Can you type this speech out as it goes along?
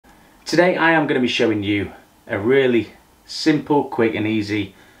Today I am going to be showing you a really simple, quick and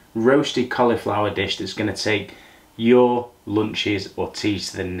easy roasted cauliflower dish that's going to take your lunches or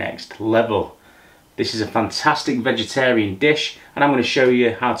teas to the next level. This is a fantastic vegetarian dish and I'm going to show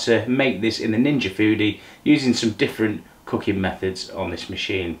you how to make this in the Ninja Foodi using some different cooking methods on this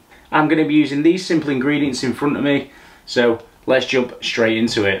machine. I'm going to be using these simple ingredients in front of me, so let's jump straight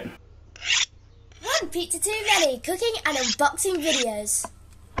into it. One pizza too many cooking and unboxing videos.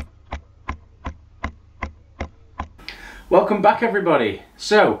 Welcome back everybody.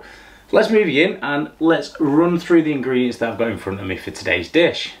 So let's move you in and let's run through the ingredients that I've got in front of me for today's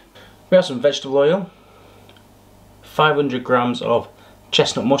dish. We have some vegetable oil, 500 grams of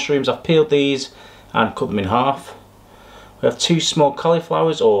chestnut mushrooms. I've peeled these and cut them in half. We have 2 small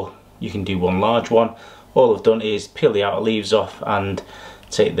cauliflowers, or you can do 1 large one. All I've done is peel the outer leaves off and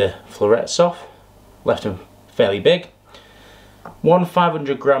take the florets off, left them fairly big. 1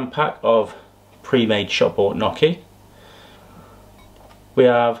 500 gram pack of pre-made shop bought gnocchi. We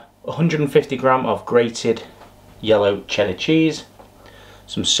have 150 gram of grated yellow cheddar cheese,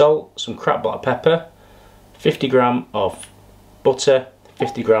 some salt, some cracked black pepper, 50 gram of butter,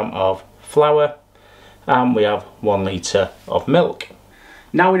 50 gram of flour, and we have 1 litre of milk.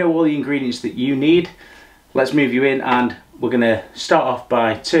 Now we know all the ingredients that you need, let's move you in and we're going to start off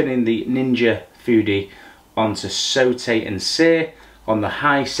by turning the Ninja Foodi onto saute and sear on the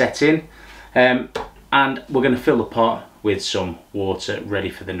high setting, and we're going to fill the pot with some water ready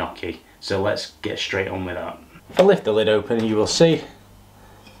for the gnocchi. So let's get straight on with that. If I lift the lid open, you will see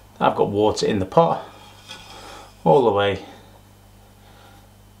I've got water in the pot all the way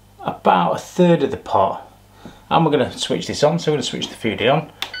about 1/3 of the pot, and we're going to switch this on. So we're going to switch the Foodi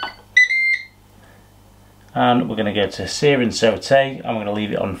on and we're going to go to sear and saute, and we're going to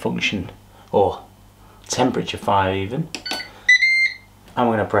leave it on function or temperature 5 even, and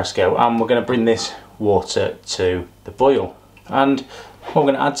we're going to press go, and we're going to bring this water to the boil. And what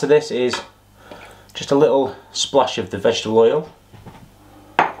we're going to add to this is just a little splash of the vegetable oil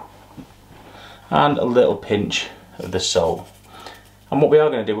and a little pinch of the salt. And what we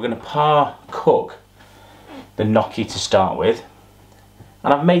are going to do, we're going to par cook the gnocchi to start with,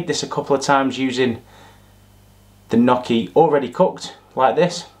 and I've made this a couple of times using the gnocchi already cooked like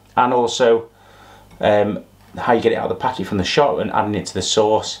this, and also how you get it out of the packet from the shop and adding it to the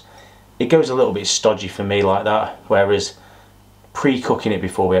sauce. It goes a little bit stodgy for me like that, whereas pre-cooking it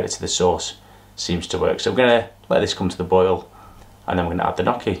before we add it to the sauce seems to work. So we're going to let this come to the boil and then we're going to add the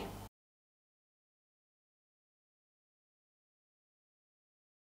gnocchi.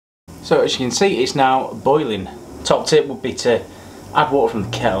 So as you can see, it's now boiling. Top tip would be to add water from the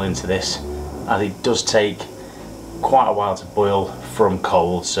kettle into this, as it does take quite a while to boil from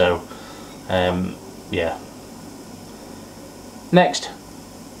cold. So yeah. Next,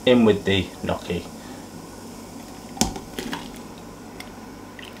 in with the gnocchi.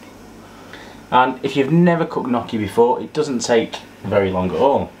 And if you've never cooked gnocchi before, it doesn't take very long at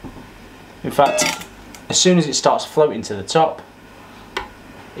all. In fact, as soon as it starts floating to the top,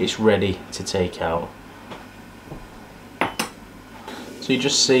 it's ready to take out. So you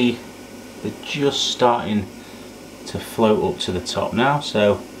just see they're just starting to float up to the top now.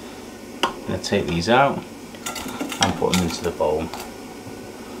 So I'm going to take these out and put them into the bowl.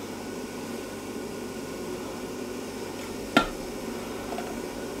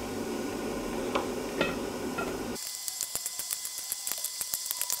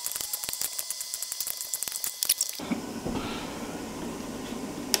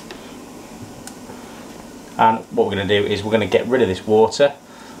 And what we're going to do is we're going to get rid of this water,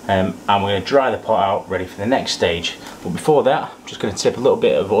 and we're going to dry the pot out ready for the next stage. But before that, I'm just going to tip a little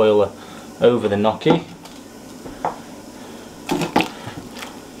bit of oil over the gnocchi.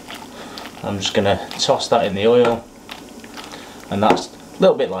 I'm just going to toss that in the oil, and that's a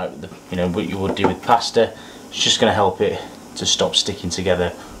little bit like what you would do with pasta. It's just going to help it to stop sticking together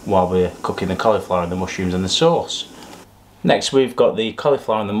while we're cooking the cauliflower and the mushrooms and the sauce. Next we've got the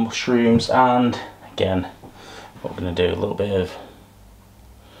cauliflower and the mushrooms, and again what we're going to do, a little bit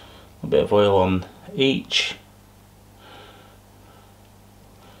of oil on each.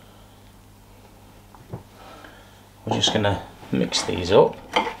 We're just going to mix these up,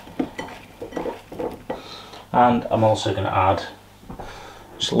 and I'm also going to add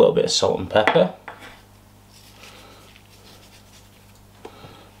just a little bit of salt and pepper,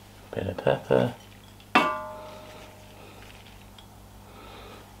 a bit of pepper,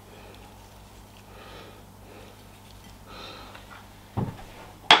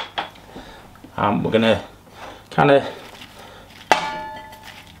 and we're going to kind of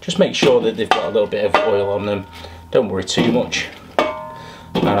just make sure that they've got a little bit of oil on them. Don't worry too much.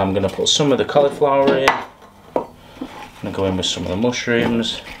 And And I'm going to put some of the cauliflower in. I'm going to go in with some of the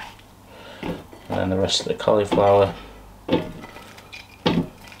mushrooms. And then the rest of the cauliflower.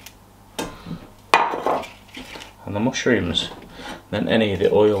 And the mushrooms. Then any of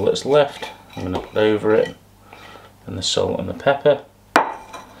the oil that's left, I'm going to put over it. And the salt and the pepper.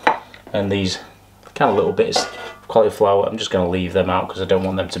 And these kind of little bits of cauliflower, I'm just going to leave them out because I don't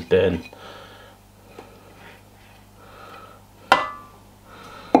want them to burn.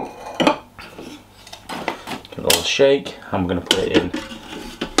 Give it a little shake. I'm going to put it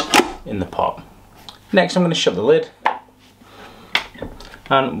in the pot. Next I'm going to shut the lid. And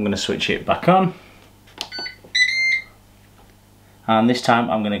I'm going to switch it back on. And this time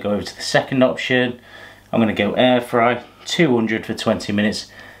I'm going to go over to the second option. I'm going to go air fry, 200 for 20 minutes.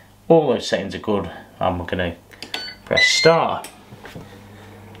 All those settings are good. I'm going to press start.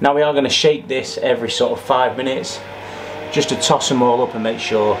 Now we are going to shake this every sort of 5 minutes, just to toss them all up and make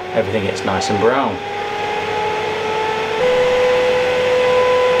sure everything gets nice and brown.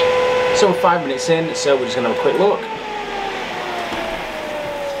 So we're 5 minutes in, so we're just going to have a quick look.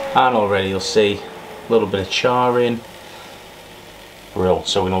 And already you'll see a little bit of charring. Brill,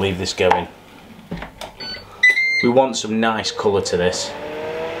 so we're going to leave this going. We want some nice colour to this.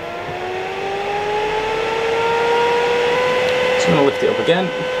 So I'm going to lift it up again.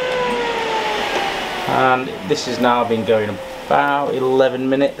 And this has now been going about 11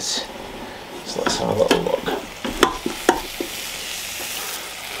 minutes. So let's have a little look.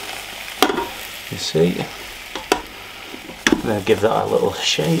 You see? I'm going to give that a little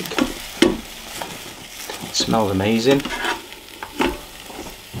shake. It smells amazing.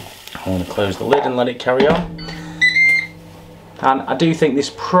 I'm going to close the lid and let it carry on. And I do think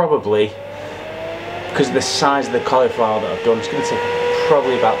this probably, because of the size of the cauliflower that I've done, it's going to take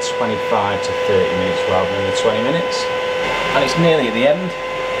probably about 25 to 30 minutes rather than the 20 minutes. And it's nearly at the end.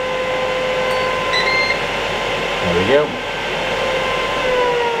 There we go.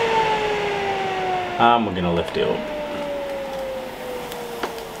 And we're going to lift it up.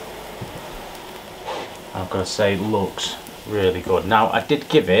 I've got to say, it looks really good. Now I did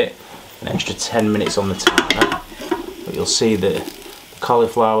give it an extra 10 minutes on the timer, but you'll see that the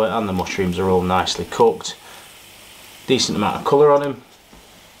cauliflower and the mushrooms are all nicely cooked. Decent amount of colour on them.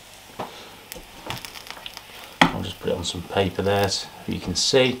 I'll just put it on some paper there so you can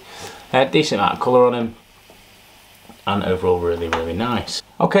see. Decent amount of colour on them, and overall really nice.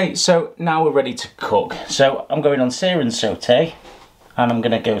 Okay, so now we're ready to cook. So I'm going on sear and saute, and I'm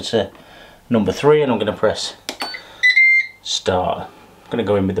going to go to number 3 and I'm going to press start. I'm going to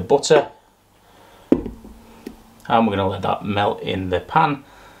go in with the butter and we're going to let that melt in the pan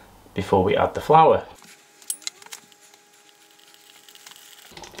before we add the flour.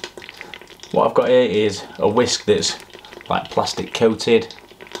 What I've got here is a whisk that's like plastic coated,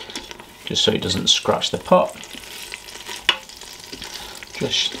 just so it doesn't scratch the pot.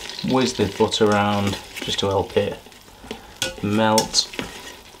 Just whiz the butter around just to help it melt.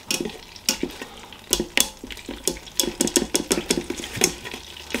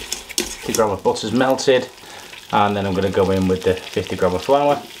 50 gram of butter's melted, and then I'm going to go in with the 50 gram of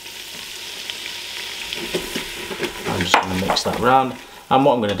flour. I'm just going to mix that around, and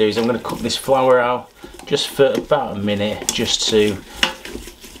what I'm going to do is I'm going to cook this flour out just for about a minute, just to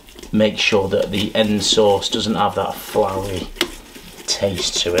make sure that the end sauce doesn't have that floury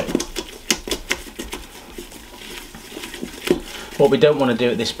taste to it. What we don't want to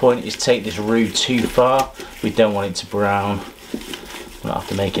do at this point is take this roux too far. We don't want it to brown. We're not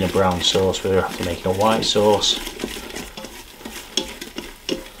after making a brown sauce, we're after making a white sauce.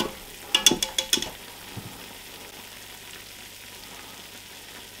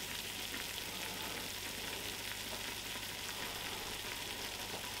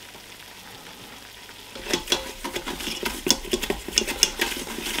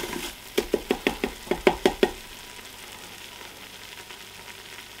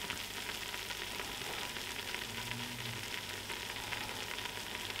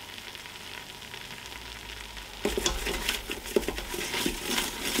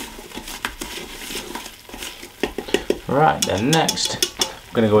 Right, then next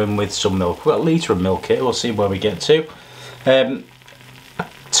I'm going to go in with some milk. We've got a litre of milk here, we'll see where we get to.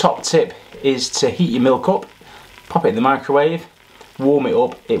 Top tip is to heat your milk up, pop it in the microwave, warm it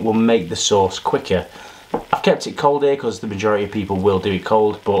up, it will make the sauce quicker. I've kept it cold here because the majority of people will do it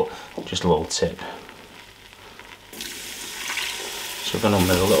cold, but just a little tip. So we're going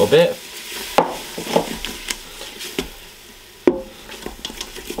to move a little bit.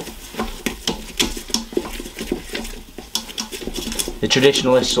 The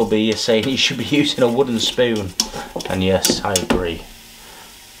traditionalists will be saying you should be using a wooden spoon, and yes, I agree.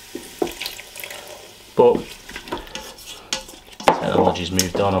 but technology's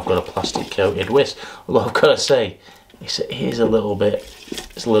moved on. I've got a plastic coated whisk. Although I've got to say, it is a little bit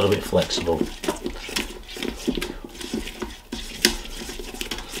flexible.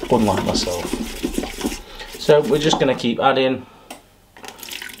 Unlike myself. So we're just going to keep adding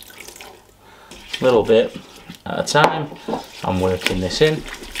a little bit at a time and working this in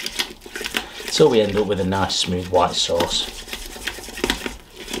until we end up with a nice smooth white sauce.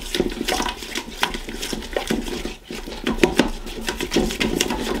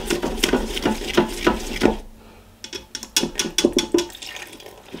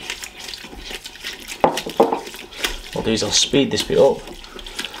 What I'll do is I'll speed this bit up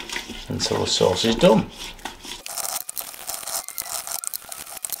until the sauce is done.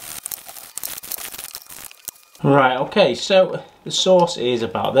 Right, okay, so the sauce is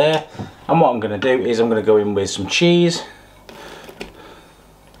about there, and what I'm going to do is I'm going to go in with some cheese.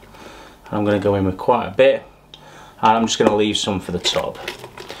 I'm going to go in with quite a bit, and I'm just going to leave some for the top.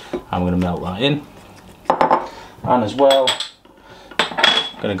 I'm going to melt that in, and as well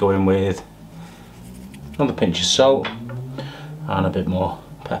I'm going to go in with another pinch of salt and a bit more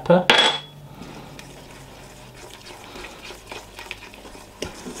pepper.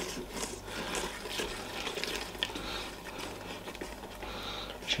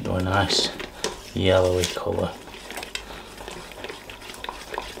 Should go a nice yellowy colour.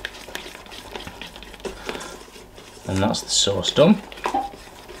 And that's the sauce done.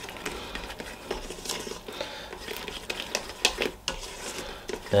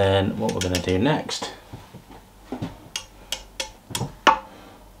 Then what we're going to do next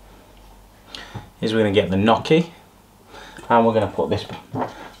is we're going to get the gnocchi, and we're going to put this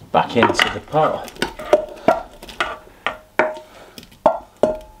back into the pot.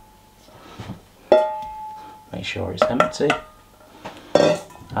 Make sure it's empty,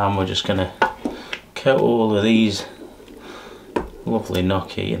 and we're just going to coat all of these lovely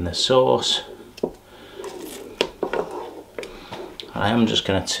gnocchi in the sauce. I am just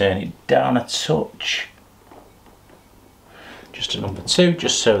going to turn it down a touch, just to number 2,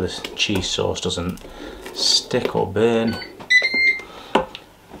 just so the cheese sauce doesn't stick or burn.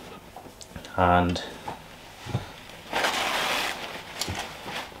 And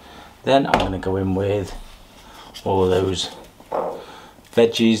then I'm going to go in with all of those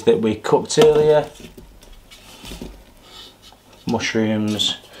veggies that we cooked earlier,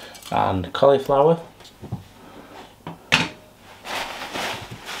 mushrooms and cauliflower.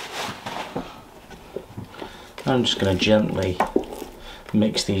 I'm just going to gently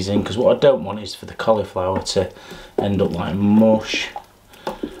mix these in, because what I don't want is for the cauliflower to end up like mush,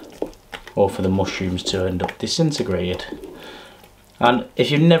 or for the mushrooms to end up disintegrated. And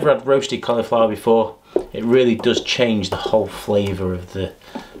if you've never had roasted cauliflower before, it really does change the whole flavour of the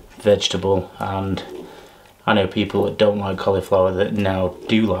vegetable, and I know people that don't like cauliflower that now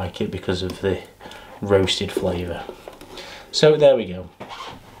do like it because of the roasted flavour. So there we go.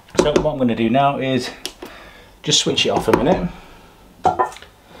 So what I'm going to do now is just switch it off a minute,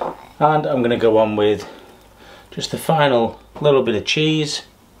 and I'm going to go on with just the final little bit of cheese.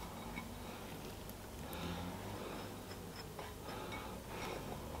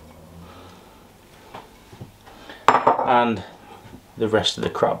 And the rest of the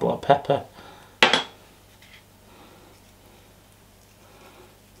crab block pepper.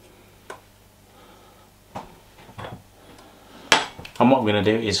 And what I'm going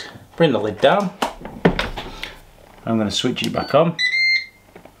to do is bring the lid down. I'm going to switch it back on,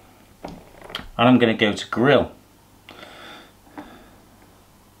 and I'm going to go to grill.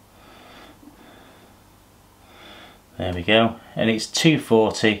 There we go, and it's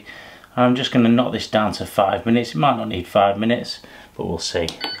 240. I'm just going to knock this down to 5 minutes. It might not need 5 minutes, but we'll see.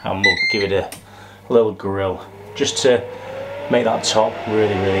 And we'll give it a little grill just to make that top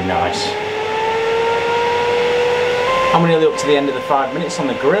really, really nice. I'm nearly up to the end of the 5 minutes on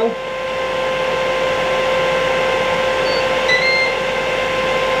the grill.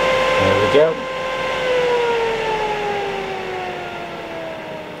 There we go.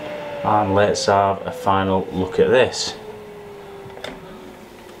 And let's have a final look at this.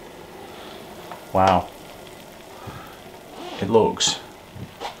 Wow, it looks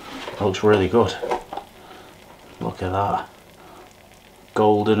really good. Look at that,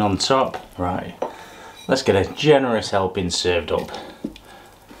 golden on top. Right, let's get a generous helping served up.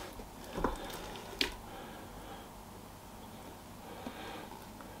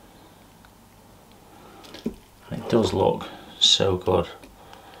 It does look so good.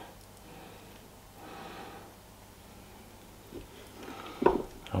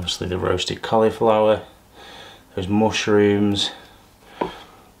 Obviously the roasted cauliflower, those mushrooms,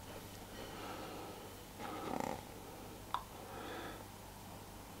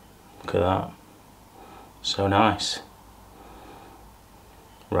 Look at that. So nice.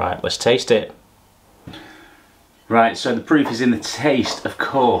 Right, let's taste it. Right, so the proof is in the taste, of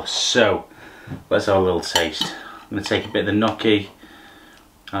course. So let's have a little taste. I'm going to take a bit of the gnocchi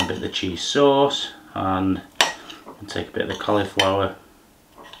and a bit of the cheese sauce, and take a bit of the cauliflower.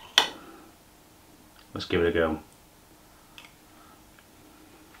 Let's give it a go.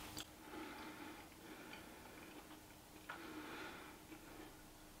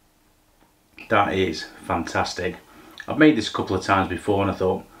 That is fantastic. I've made this a couple of times before and I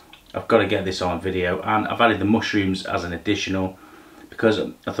thought I've got to get this on video, and I've added the mushrooms as an additional because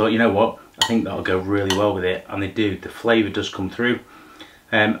I thought, you know what, I think that'll go really well with it, and they do. The flavour does come through,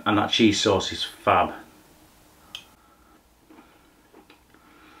 and that cheese sauce is fab.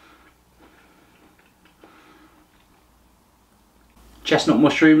 Chestnut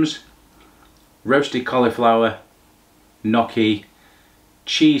mushrooms, roasted cauliflower, gnocchi,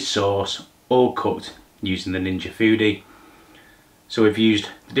 cheese sauce, all cooked using the Ninja Foodi. So we've used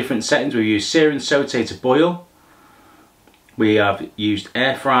the different settings. We've used sear and saute to boil. We have used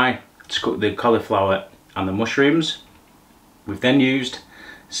air fry to cook the cauliflower and the mushrooms. We've then used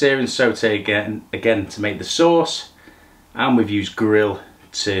sear and saute again to make the sauce, and we've used grill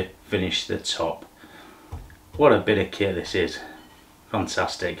to finish the top. What a bit of kit this is.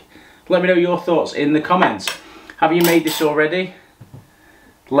 Fantastic. Let me know your thoughts in the comments. Have you made this already?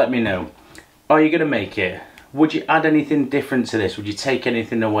 Let me know. Are you going to make it? Would you add anything different to this? Would you take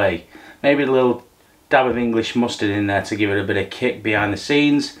anything away? Maybe a little dab of English mustard in there to give it a bit of kick behind the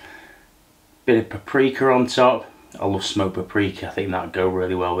scenes. Bit of paprika on top. I love smoked paprika. I think that would go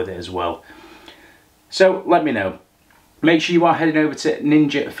really well with it as well. So let me know. Make sure you are heading over to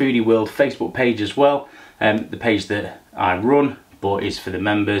Ninja Foodi World Facebook page as well. The page that I run, but is for the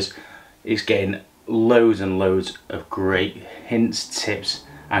members. It's getting loads and loads of great hints, tips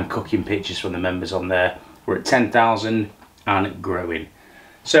and cooking pictures from the members on there. We're at 10,000 and growing.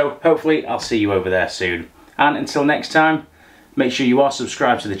 So hopefully I'll see you over there soon. And until next time, make sure you are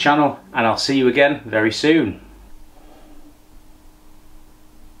subscribed to the channel, and I'll see you again very soon.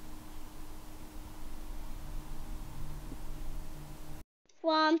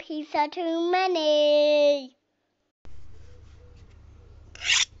 One pizza too many.